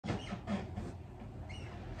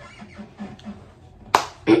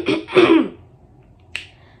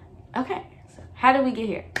Okay, so how did we get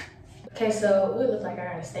here? Okay, so it looks like I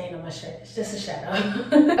got a stain on my shirt. It's just a shadow.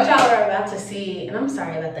 What y'all are about to see, and I'm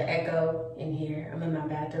sorry about the echo in here. I'm in my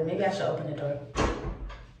bathroom. Maybe I should open the door.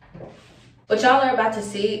 What y'all are about to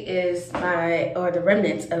see is the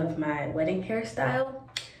remnants of my wedding hairstyle.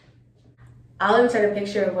 I'll insert a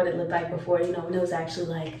picture of what it looked like before, you know, when it was actually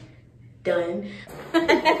like done. Put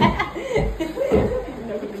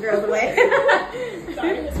the girls away.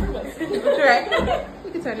 Sorry, it's for us. Right.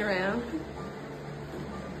 We can turn around.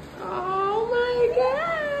 Oh my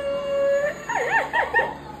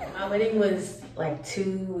god. My wedding was like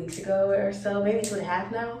 2 weeks ago or so, maybe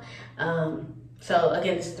 2.5 now. So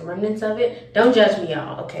again, this is the remnants of it. Don't judge me,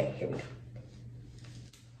 y'all. Okay, here we go.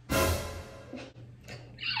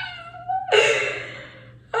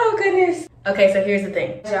 Oh goodness. Okay, so here's the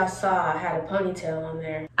thing. As y'all saw, I had a ponytail on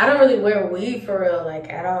there. I don't really wear weave for real, like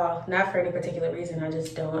at all. Not for any particular reason. I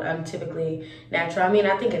just don't. I'm typically natural. I mean,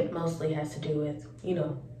 I think it mostly has to do with, you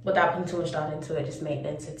know, without putting too much thought into it, just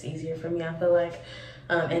maintenance. It's easier for me, I feel like,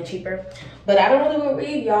 and cheaper. But I don't really wear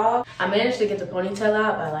weave, y'all. I managed to get the ponytail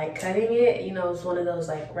out by like cutting it. You know, it's one of those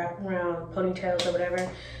like wraparound ponytails or whatever,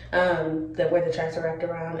 where the tracks are wrapped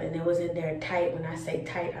around, and it was in there tight. When I say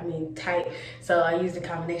tight, I mean tight. So I used a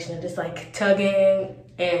combination of just like tugging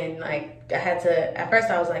and like I had to, at first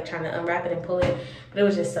I was like trying to unwrap it and pull it, but it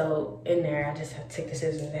was just so in there. I just had to take the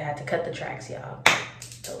scissors and I had to cut the tracks, y'all.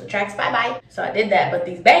 So the tracks, bye-bye. So I did that, but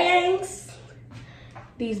these bangs,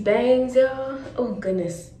 y'all, oh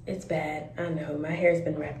goodness, it's bad. I know, my hair's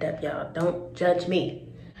been wrapped up, y'all. Don't judge me.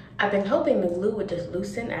 I've been hoping the glue would just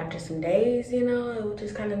loosen after some days, you know, it would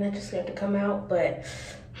just kind of naturally have to come out, but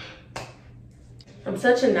I'm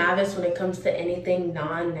such a novice when it comes to anything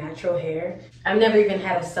non-natural hair. I've never even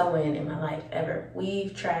had a sew-in in my life, ever.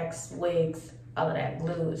 Weave, tracks, wigs, all of that,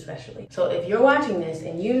 glue especially. So if you're watching this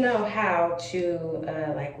and you know how to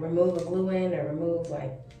like remove a glue in or remove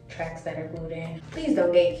like tracks that are glued in, please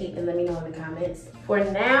don't gatekeep and let me know in the comments. For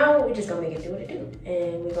now, we're just gonna make it do what it do.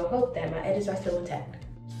 And we're gonna hope that my edges are still intact.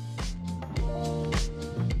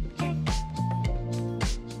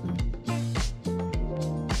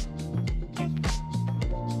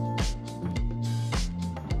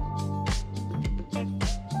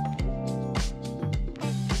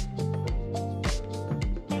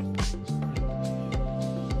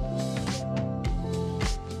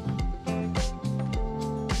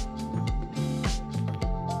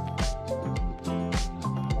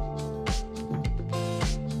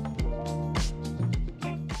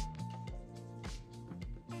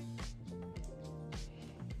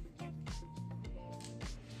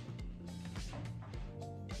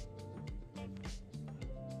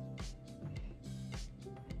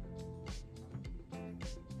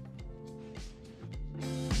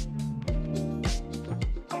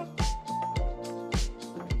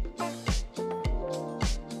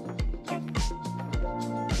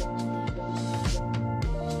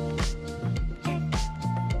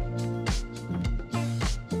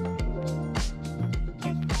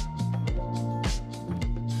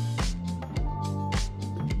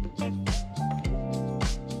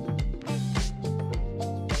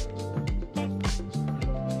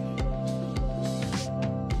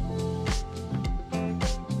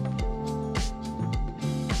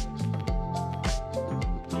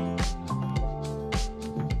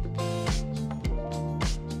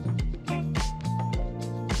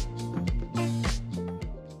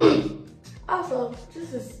 Also,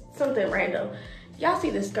 this is something random. Y'all see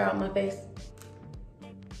this scar on my face?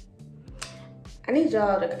 I need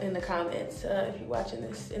y'all to, in the comments, if you're watching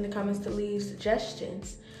this, in the comments to leave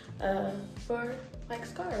suggestions for like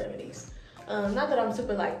scar remedies. Not that I'm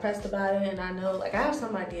super like pressed about it, and I know like I have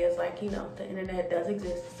some ideas, like, you know, the internet does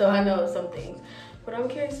exist, so I know some things. But I'm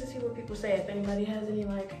curious to see what people say, if anybody has any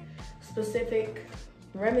like specific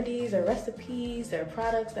remedies or recipes or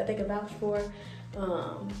products that they can vouch for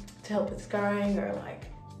to help with scarring or like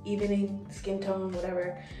evening skin tone,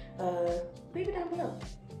 whatever. Leave it down below.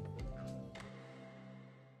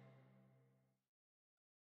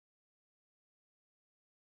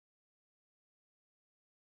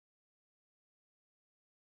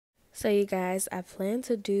 So you guys, I plan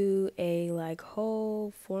to do a like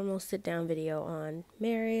whole formal sit down video on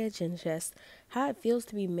marriage and just how it feels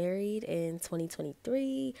to be married in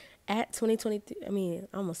 2023 at 2023. I mean,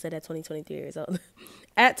 I almost said at 2023 years old,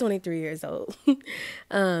 at 23 years old,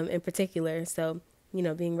 in particular. So, you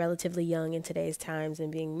know, being relatively young in today's times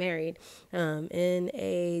and being married, in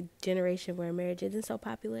a generation where marriage isn't so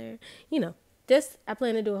popular, you know, I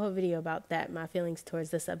plan to do a whole video about that, my feelings towards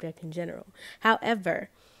the subject in general. However,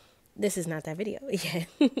 this is not that video yet.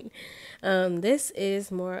 This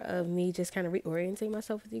is more of me just kind of reorienting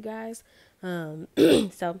myself with you guys.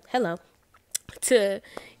 So hello to,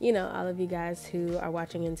 you know, all of you guys who are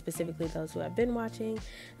watching, and specifically those who have been watching.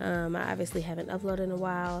 I obviously haven't uploaded in a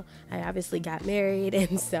while. I obviously got married,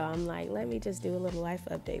 and so I'm like, let me just do a little life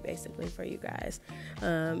update basically for you guys.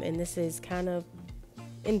 And this is kind of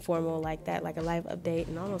informal like that, like a live update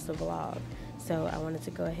and almost a vlog. So I wanted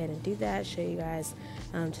to go ahead and do that, show you guys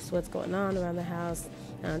just what's going on around the house,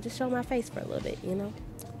 just show my face for a little bit, you know.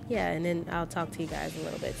 Yeah, and then I'll talk to you guys a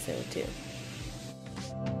little bit soon too.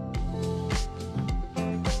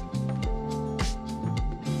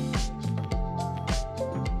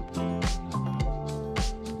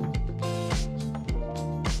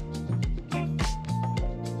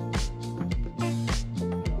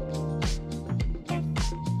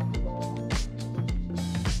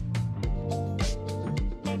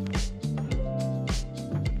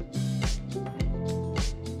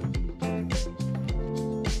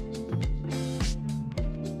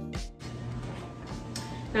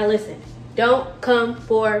 Now listen, don't come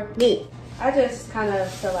for me. I just kind of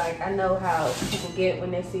feel like I know how people get when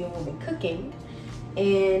they see a woman cooking.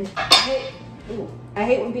 And I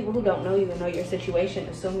hate when people who don't know you and know your situation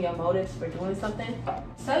assume your motives for doing something.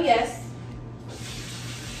 So yes,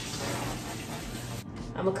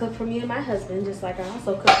 I'm gonna cook for me and my husband, just like I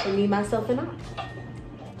also cook for me, myself, and I.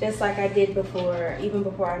 Just like I did before, even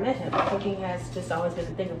before I met him. Cooking has just always been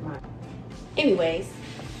a thing of mine. Anyways,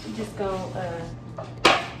 I'm just gonna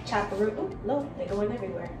chop a root. Oh, no, they're going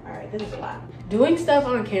everywhere. All right, this is a lot. Doing stuff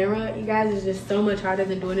on camera, you guys, is just so much harder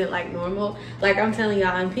than doing it like normal. Like I'm telling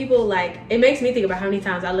y'all, and people like, it makes me think about how many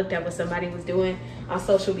times I looked at what somebody was doing on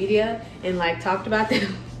social media and like talked about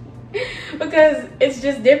them. Because it's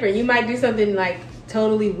just different. You might do something like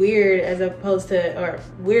totally weird as opposed to, or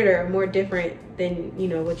weirder, more different than, you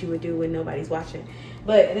know, what you would do when nobody's watching.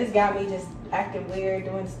 But this got me just acting weird,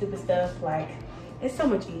 doing stupid stuff. Like, it's so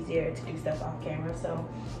much easier to do stuff off camera. So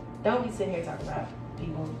don't be sitting here talking about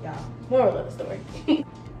people, y'all. Moral of the story.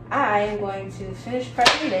 I am going to finish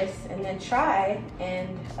prepping this and then try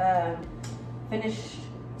and finish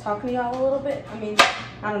talking to y'all a little bit. I mean,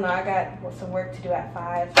 I don't know, I got some work to do at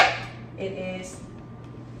 5. It is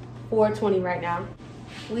 4:20 right now.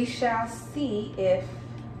 We shall see if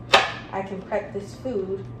I can prep this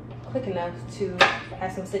food quick enough to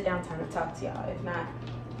have some sit down time to talk to y'all. If not,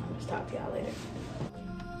 I'll just talk to y'all later.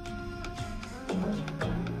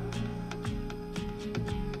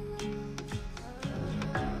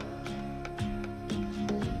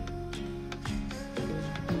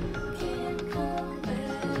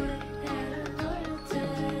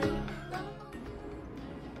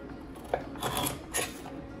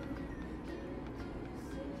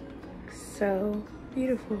 So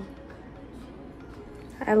beautiful.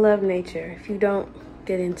 I love nature. If you don't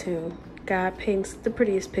get in tune, God paints the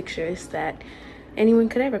prettiest pictures that anyone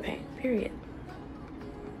could ever paint, period.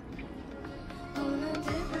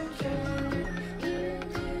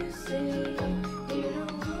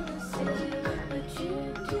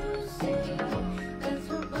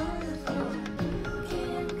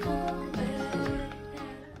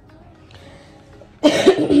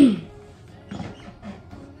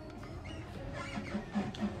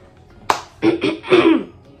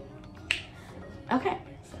 Okay,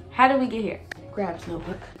 how did we get here? Grab this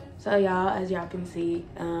notebook. So y'all, as y'all can see,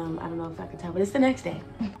 I don't know if I can tell, but it's the next day.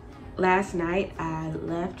 Last night I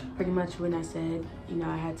left pretty much when I said, you know,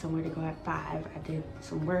 I had somewhere to go at 5. I did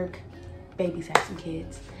some work, babysat some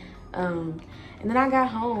kids. And then I got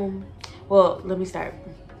home. Well, let me start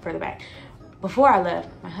further back. Before I left,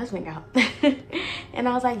 my husband got home. And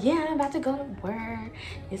I was like, yeah, I'm about to go to work,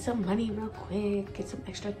 get some money real quick, get some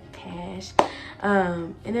extra cash.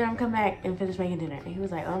 And then I'm come back and finish making dinner. And he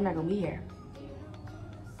was like, oh, I'm not gonna be here.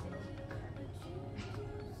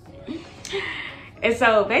 And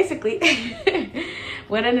so basically,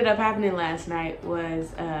 what ended up happening last night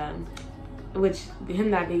was, which him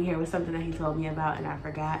not being here was something that he told me about and I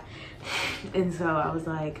forgot. And so I was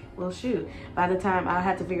like, well, shoot. By the time I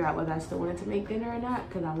had to figure out whether I still wanted to make dinner or not,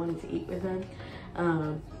 because I wanted to eat with him.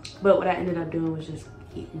 But what I ended up doing was just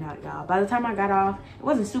eating out, y'all. By the time I got off, it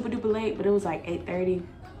wasn't super duper late, but it was like 8:30.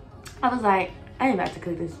 I was like, I ain't about to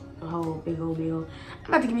cook this whole big old meal. I'm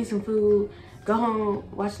about to give me some food, go home,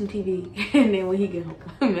 watch some TV, and then when he get home,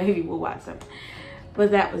 maybe we'll watch something.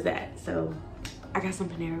 But that was that. So I got some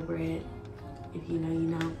Panera bread. If you know,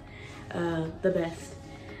 you know. The best.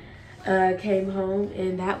 Came home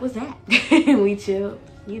and that was that. We chilled,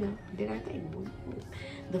 you know, did our thing.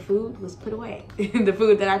 The food was put away. The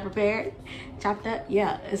food that I prepared, chopped up,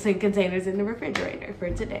 yeah, it's in containers in the refrigerator for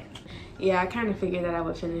today. yeah, I kind of figured that I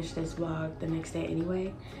would finish this vlog the next day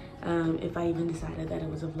anyway. If I even decided that it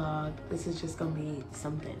was a vlog, this is just gonna be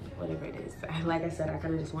something, whatever it is. Like I said, I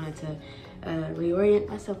kind of just wanted to reorient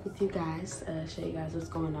myself with you guys, show you guys what's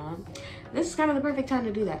going on. This is kind of the perfect time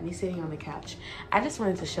to do that, me sitting on the couch. I just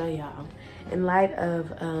wanted to show y'all, in light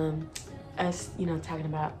of us, you know, talking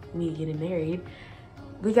about me getting married,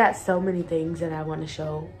 we got so many things that I want to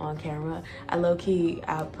show on camera. I low-key,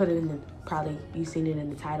 I'll put it in the, probably you've seen it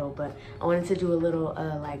in the title, but I wanted to do a little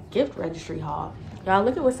like gift registry haul. Y'all,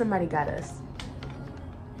 look at what somebody got us.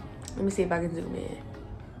 Let me see if I can zoom in.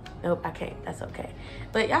 Nope, I can't, that's okay.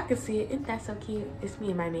 But y'all can see it, isn't that so cute? It's me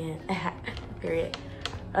and my man, period.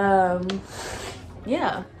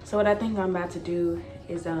 Yeah, so what I think I'm about to do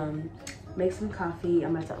is make some coffee.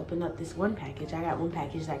 I'm about to open up this one package. I got one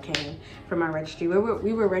package that came from my registry.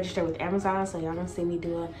 We were registered with Amazon, so y'all gonna see me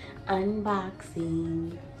do an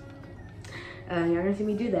unboxing. Y'all gonna see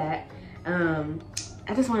me do that.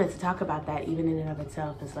 I just wanted to talk about that even in and of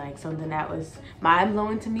itself. It's like something that was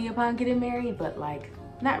mind-blowing to me upon getting married, but like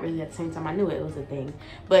not really at the same time. I knew it was a thing.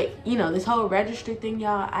 But you know, this whole registry thing,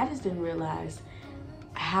 y'all, I just didn't realize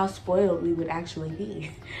how spoiled we would actually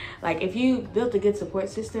be. Like if you built a good support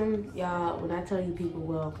system, y'all, when I tell you people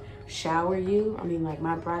will shower you, I mean, like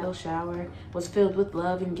my bridal shower was filled with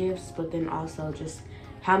love and gifts, but then also just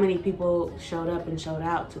how many people showed up and showed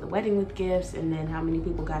out to the wedding with gifts, and then how many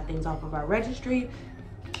people got things off of our registry.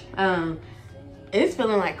 It's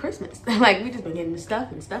feeling like Christmas. Like we just been getting stuff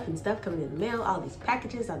coming in the mail, all these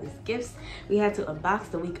packages, all these gifts. We had to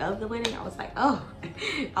unbox the week of the wedding. I was like, oh,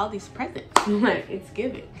 all these presents. Like it's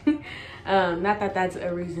giving. Not that that's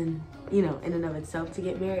a reason, you know, in and of itself to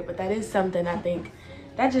get married, but that is something I think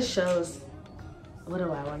that just shows, what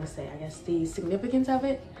do I want to say? I guess the significance of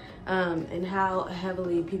it, and how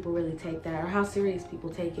heavily people really take that, or how serious people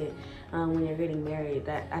take it when you're getting married.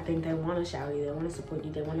 That I think they want to shower you, they want to support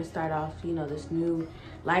you, they want to start off, you know, this new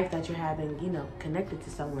life that you're having, you know, connected to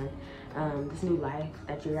someone, this new life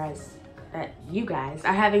that you guys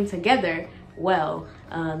are having together. Well,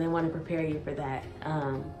 they want to prepare you for that,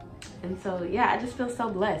 and so yeah, I just feel so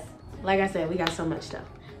blessed. Like I said, we got so much stuff,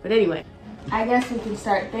 but anyway, I guess we can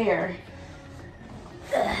start there.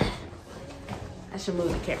 I should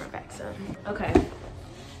move the camera back some. Okay,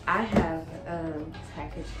 I have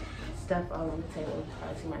packaged stuff all on the table. You can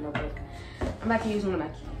probably see my notebook. I'm about to use one of my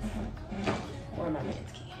keys, or my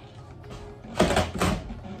man's key.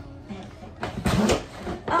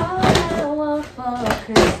 All I want for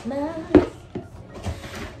Christmas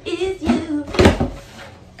is you.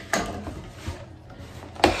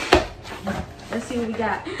 Let's see what we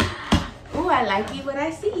got. Ooh, I like it what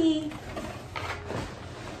I see.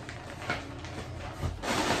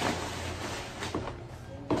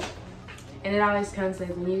 And it always comes like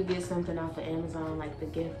when you get something off of Amazon, like the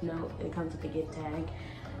gift note, it comes with the gift tag.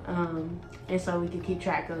 And so we can keep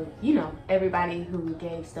track of, you know, everybody who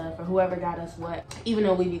gave stuff or whoever got us what, even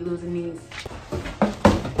though we be losing these.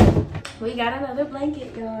 We got another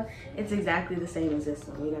blanket, y'all. It's exactly the same as this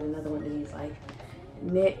one. We got another one of these like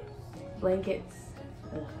knit blankets.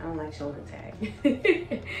 Ugh, I don't like showing the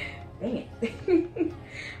tag. Dang it.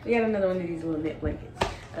 We got another one of these little knit blankets.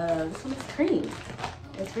 This one is cream.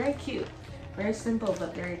 It's very cute. Very simple,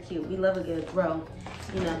 but very cute. We love a good row,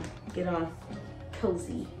 you know, get all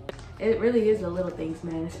cozy. It really is the little things,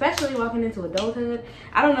 man, especially walking into adulthood.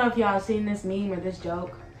 I don't know if y'all seen this meme or this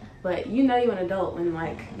joke, but you know you're an adult when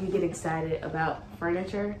like you get excited about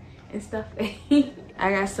furniture and stuff.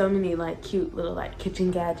 I got so many like cute little like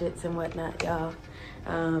kitchen gadgets and whatnot, y'all,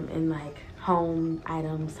 and like home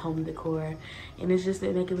items, home decor, and it's just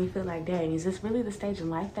making me feel like, dang, is this really the stage in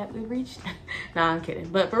life that we reached? Nah, I'm kidding.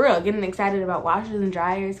 But for real, getting excited about washers and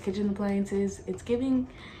dryers, kitchen appliances, it's giving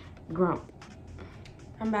grown.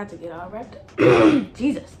 I'm about to get all wrapped up.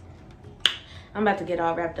 Jesus. I'm about to get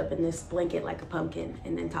all wrapped up in this blanket like a pumpkin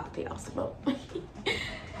and then talk to y'all some more.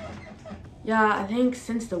 Yeah, I think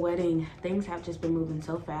since the wedding, things have just been moving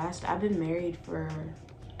so fast. I've been married for,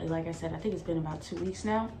 like I said, I think it's been about 2 weeks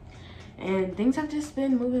now. And things have just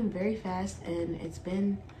been moving very fast, and it's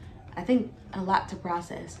been, I think, a lot to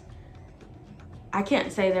process. I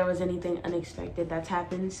can't say there was anything unexpected that's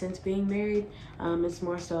happened since being married. It's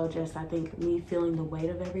more so just, I think, me feeling the weight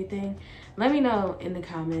of everything. Let me know in the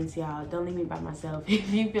comments, y'all. Don't leave me by myself.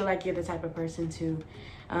 If you feel like you're the type of person to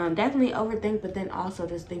definitely overthink, but then also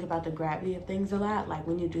just think about the gravity of things a lot. Like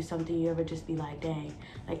when you do something, you ever just be like, dang,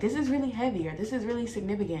 like this is really heavy, or this is really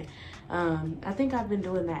significant. I think I've been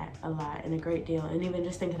doing that a lot and a great deal. And even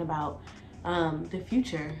just thinking about the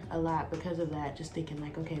future a lot because of that, just thinking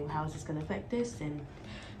like, okay, well, how is this gonna affect this, and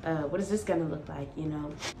What is this gonna look like, you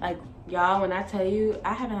know? Like, y'all, when I tell you,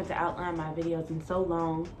 I haven't had to outline my videos in so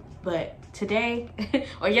long, but today,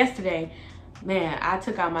 or yesterday, man, I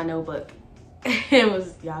took out my notebook. It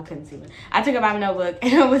was, y'all couldn't see me. I took out my notebook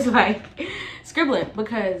and it was like scribbling,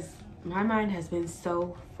 because my mind has been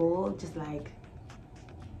so full, just like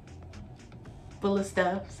full of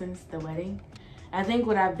stuff since the wedding. I think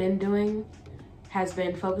what I've been doing has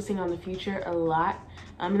been focusing on the future a lot.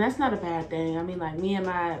 I mean, that's not a bad thing. I mean, like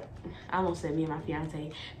I almost said me and my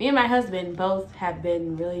fiance. Me and my husband both have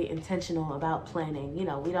been really intentional about planning. You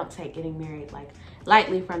know, we don't take getting married like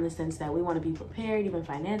lightly, from the sense that we want to be prepared, even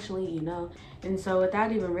financially, you know. And so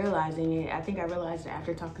without even realizing it, I think I realized it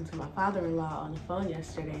after talking to my father-in-law on the phone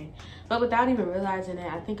yesterday. But without even realizing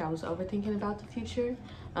it, I think I was overthinking about the future,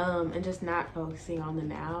 and just not focusing on the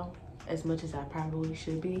now as much as I probably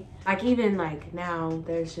should be. Like, even like now,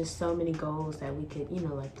 there's just so many goals that we could, you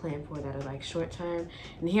know, like plan for that are like short term.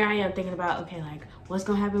 And here I am thinking about, okay, like what's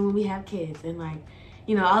gonna happen when we have kids? And like,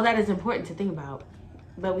 you know, all that is important to think about,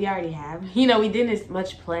 but we already have. You know, we did as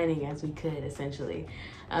much planning as we could, essentially.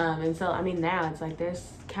 And so, I mean, now it's like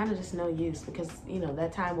there's kind of just no use, because, you know,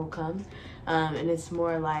 that time will come. And it's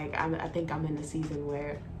more like, I think I'm in a season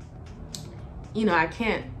where, you know, I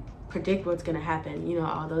can't predict what's gonna happen, you know,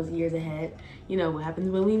 all those years ahead. You know, what happens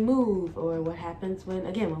when we move, or what happens when,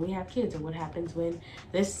 again, when we have kids, or what happens when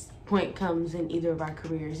this point comes in either of our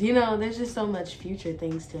careers. You know, there's just so much future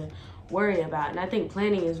things to worry about. And I think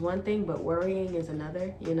planning is one thing, but worrying is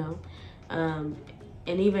another, you know. And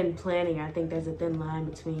even planning, I think there's a thin line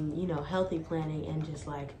between, you know, healthy planning and just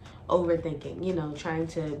like overthinking, you know, trying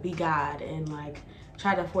to be God and like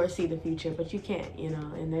try to foresee the future, but you can't, you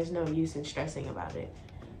know, and there's no use in stressing about it.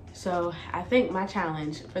 So I think my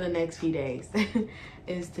challenge for the next few days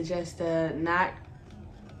is to just not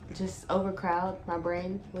just overcrowd my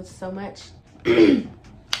brain with so much.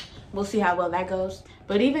 We'll see how well that goes.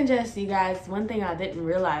 But even just, you guys, one thing I didn't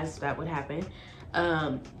realize that would happen,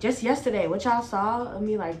 just yesterday, what y'all saw of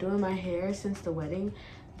me like doing my hair since the wedding,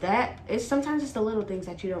 that it's sometimes just the little things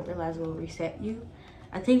that you don't realize will reset you.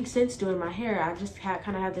 I think since doing my hair, I just kind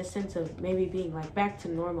of had this sense of maybe being like back to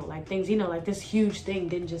normal, like things, you know, like this huge thing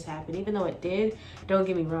didn't just happen, even though it did. Don't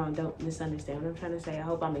get me wrong, don't misunderstand what I'm trying to say. I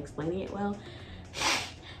hope I'm explaining it well.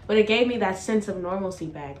 But it gave me that sense of normalcy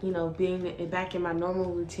back, you know, being back in my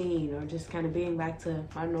normal routine, or just kind of being back to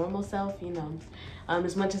my normal self, you know.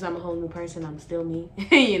 As much as I'm a whole new person, I'm still me.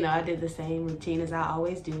 You know, I did the same routine as I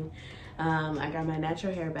always do. I got my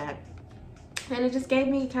natural hair back, and it just gave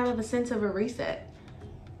me kind of a sense of a reset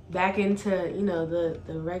back into, you know,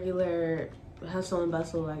 the regular hustle and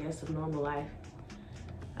bustle, I guess, of normal life.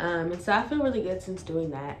 And so I feel really good since doing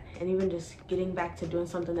that, and even just getting back to doing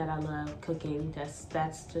something that I love, cooking.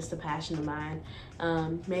 That's just a passion of mine.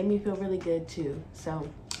 Made me feel really good too. So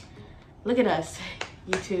look at us,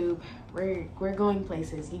 YouTube. We're going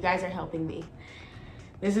places. You guys are helping me.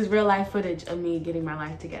 This is real life footage of me getting my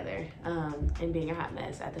life together, and being a hot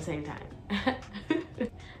mess at the same time.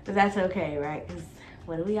 But that's okay, right? 'Cause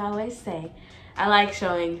what do we always say? I like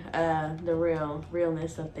showing the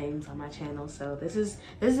realness of things on my channel. So this is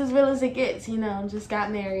as real as it gets, you know. Just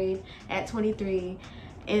got married at 23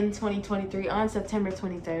 in 2023 on September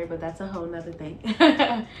 23rd, but that's a whole nother thing.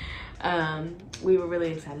 We were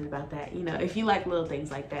really excited about that. You know, if you like little things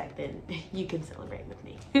like that, then you can celebrate with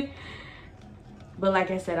me. But like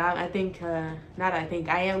I said, I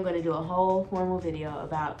am going to do a whole formal video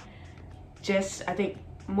about just, I think,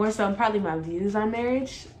 more so probably my views on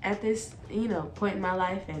marriage at this, you know, point in my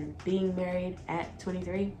life, and being married at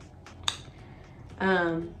 23.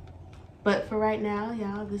 But for right now,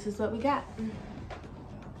 y'all, this is what we got.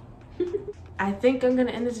 I think I'm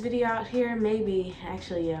gonna end this video out here. Maybe,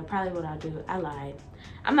 actually, yeah, probably what I'll do. I lied.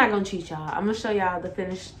 I'm not gonna cheat y'all. I'm gonna show y'all the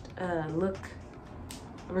finished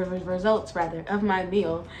results rather of my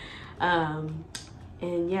meal.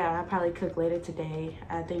 And yeah, I'll probably cook later today.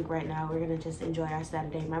 I think right now we're gonna just enjoy our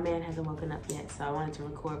Saturday. My man hasn't woken up yet, so I wanted to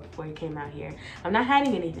record before he came out here. I'm not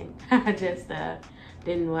hiding anything. I just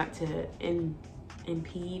didn't want to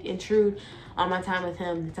intrude on my time with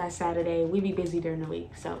him. It's our Saturday. We be busy during the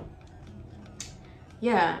week, so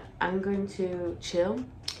yeah, I'm going to chill,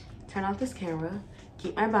 turn off this camera,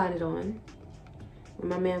 keep my bonnet on. When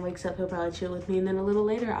my man wakes up, he'll probably chill with me, and then a little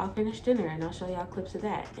later I'll finish dinner and I'll show y'all clips of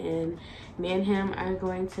that. And me and him are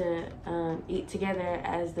going to eat together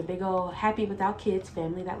as the big old happy without kids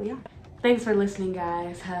family that we are. Thanks for listening,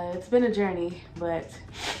 guys. It's been a journey, but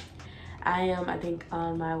I am, I think,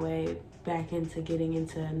 on my way back into getting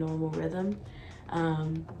into a normal rhythm.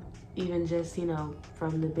 Even just, you know,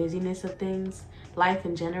 from the busyness of things. Life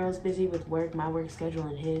in general is busy with work, my work schedule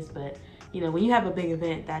and his, but you know, when you have a big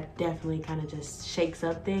event, that definitely kind of just shakes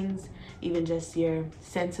up things, even just your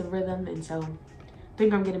sense of rhythm. And so I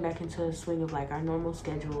think I'm getting back into the swing of like our normal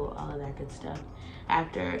schedule, all of that good stuff.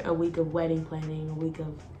 After a week of wedding planning,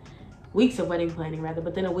 weeks of wedding planning rather,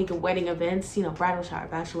 but then a week of wedding events, you know, bridal shower,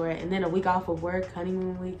 bachelorette, and then a week off of work,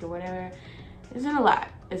 honeymoon week or whatever. It's been a lot.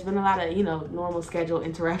 It's been a lot of, you know, normal schedule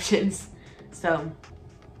interruptions. So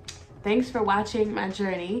thanks for watching my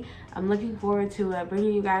journey. I'm looking forward to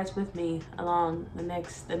bringing you guys with me along the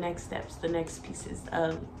next steps, the next pieces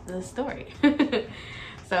of the story.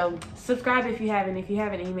 So subscribe if you haven't. If you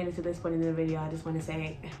haven't and you made it to this point in the video, I just want to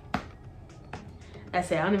say, that's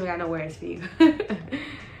it. I don't even got no words for you.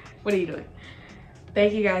 What are you doing?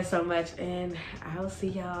 Thank you guys so much, and I'll see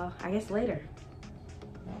y'all, I guess, later.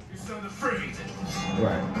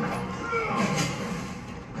 Right.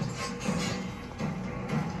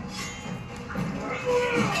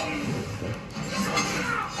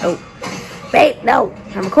 Oh, babe, no,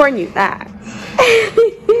 I'm recording you. Ah.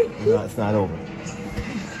 No, it's not over.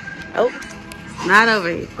 Oh, it's not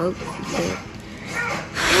over yet, folks.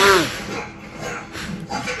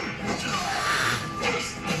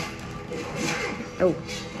 Oh.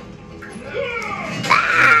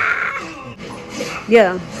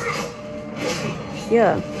 Yeah.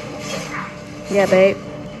 Yeah. Yeah, babe.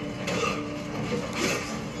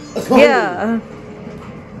 Yeah.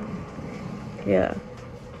 Yeah.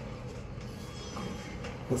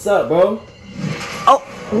 What's up, bro? Oh.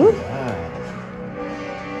 Ooh. Wow.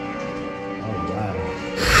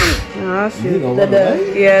 Oh, shoot.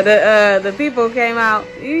 The people came out.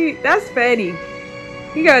 That's petty.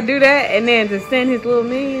 You gotta do that and then to send his little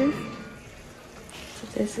minions. So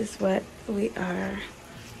this is what we are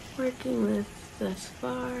working with thus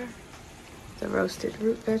far. The roasted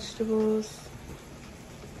root vegetables.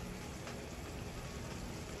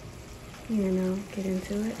 You know, get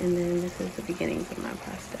into it. And then this is the beginnings of my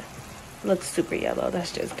pasta. It looks super yellow.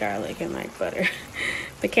 That's just garlic and like butter.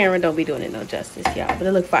 The camera don't be doing it no justice, y'all. But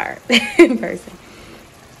it look fire in person.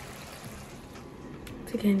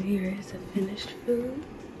 Again, here is a finished food.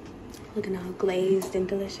 Looking all glazed and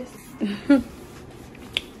delicious.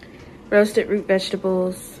 Roasted root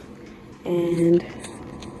vegetables and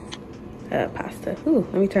pasta. Ooh,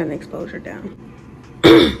 let me turn the exposure down.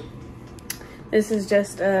 This is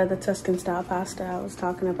just the Tuscan style pasta I was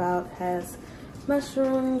talking about. It has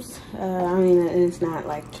mushrooms. I mean, it's not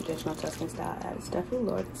like traditional Tuscan style. Added stuff. Oh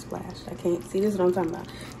Lord, it's splashed. I can't see. This is what I'm talking about.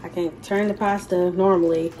 I can't turn the pasta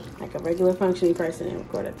normally like a regular functioning person and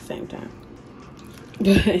record at the same time.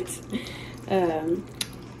 But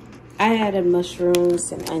I added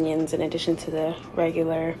mushrooms and onions in addition to the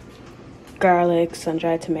regular garlic,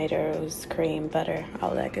 sun-dried tomatoes, cream, butter,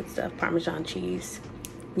 all that good stuff. Parmesan cheese,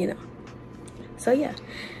 you know. So yeah,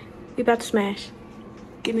 we about to smash.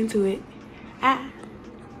 Get into it. Ah.